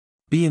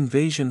Bee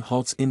invasion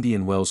halts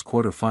Indian Wells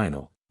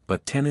quarterfinal,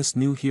 but tennis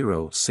new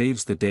hero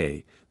saves the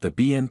day. The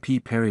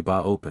BNP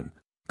Paribas Open,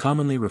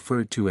 commonly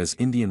referred to as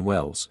Indian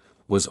Wells,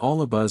 was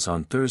all abuzz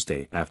on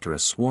Thursday after a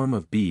swarm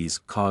of bees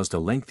caused a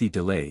lengthy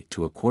delay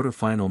to a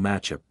quarterfinal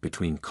matchup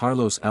between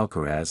Carlos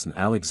Alcaraz and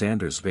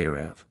Alexander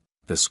Zverev.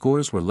 The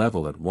scores were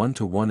level at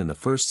 1-1 in the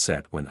first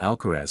set when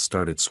Alcaraz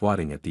started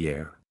swatting at the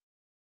air.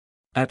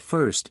 At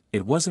first,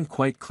 it wasn't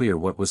quite clear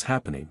what was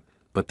happening,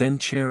 but then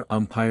chair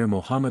umpire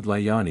Mohammad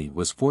Layani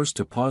was forced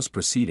to pause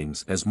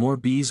proceedings as more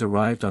bees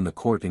arrived on the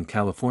court in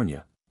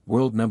California.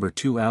 World number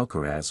 2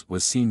 Alcaraz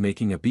was seen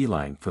making a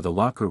beeline for the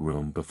locker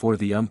room before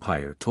the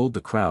umpire told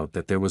the crowd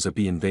that there was a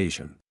bee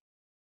invasion.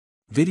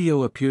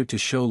 Video appeared to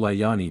show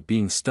Layani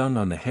being stung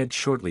on the head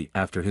shortly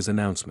after his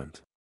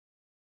announcement.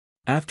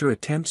 After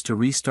attempts to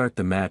restart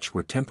the match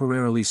were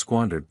temporarily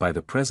squandered by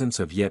the presence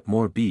of yet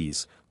more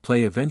bees,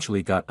 play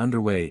eventually got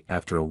underway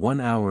after a 1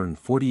 hour and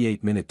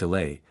 48-minute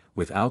delay,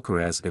 with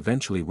Alcaraz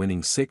eventually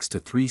winning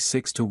 6-3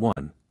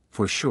 6-1,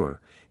 for sure,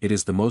 it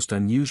is the most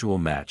unusual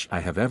match I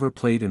have ever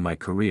played in my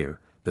career,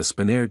 the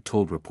Spaniard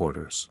told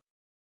reporters.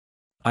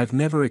 I've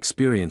never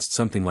experienced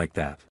something like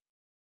that.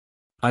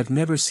 I've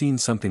never seen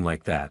something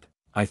like that.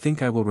 I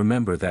think I will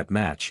remember that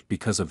match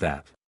because of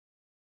that.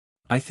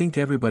 I think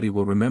everybody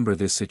will remember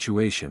this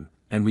situation,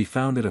 and we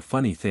found it a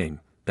funny thing,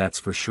 that's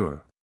for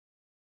sure.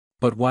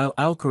 But while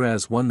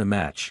Alcaraz won the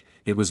match,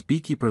 it was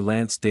beekeeper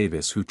Lance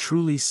Davis who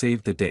truly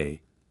saved the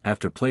day.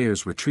 After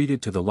players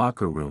retreated to the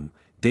locker room,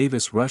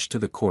 Davis rushed to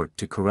the court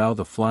to corral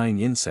the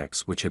flying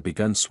insects which had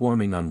begun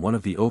swarming on one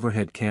of the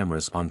overhead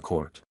cameras on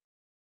court.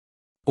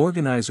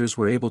 Organizers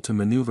were able to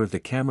maneuver the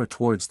camera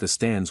towards the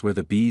stands where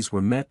the bees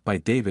were met by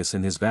Davis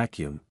and his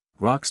vacuum,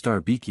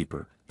 rockstar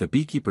beekeeper. The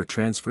beekeeper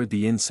transferred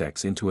the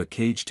insects into a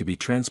cage to be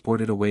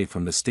transported away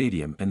from the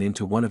stadium and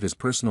into one of his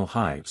personal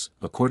hives,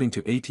 according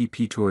to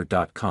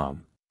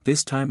ATPtour.com.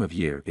 This time of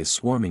year is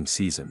swarming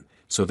season,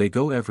 so they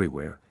go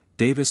everywhere,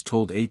 Davis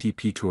told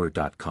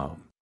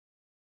ATPtour.com.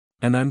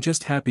 And I'm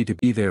just happy to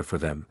be there for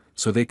them,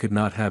 so they could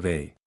not have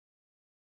a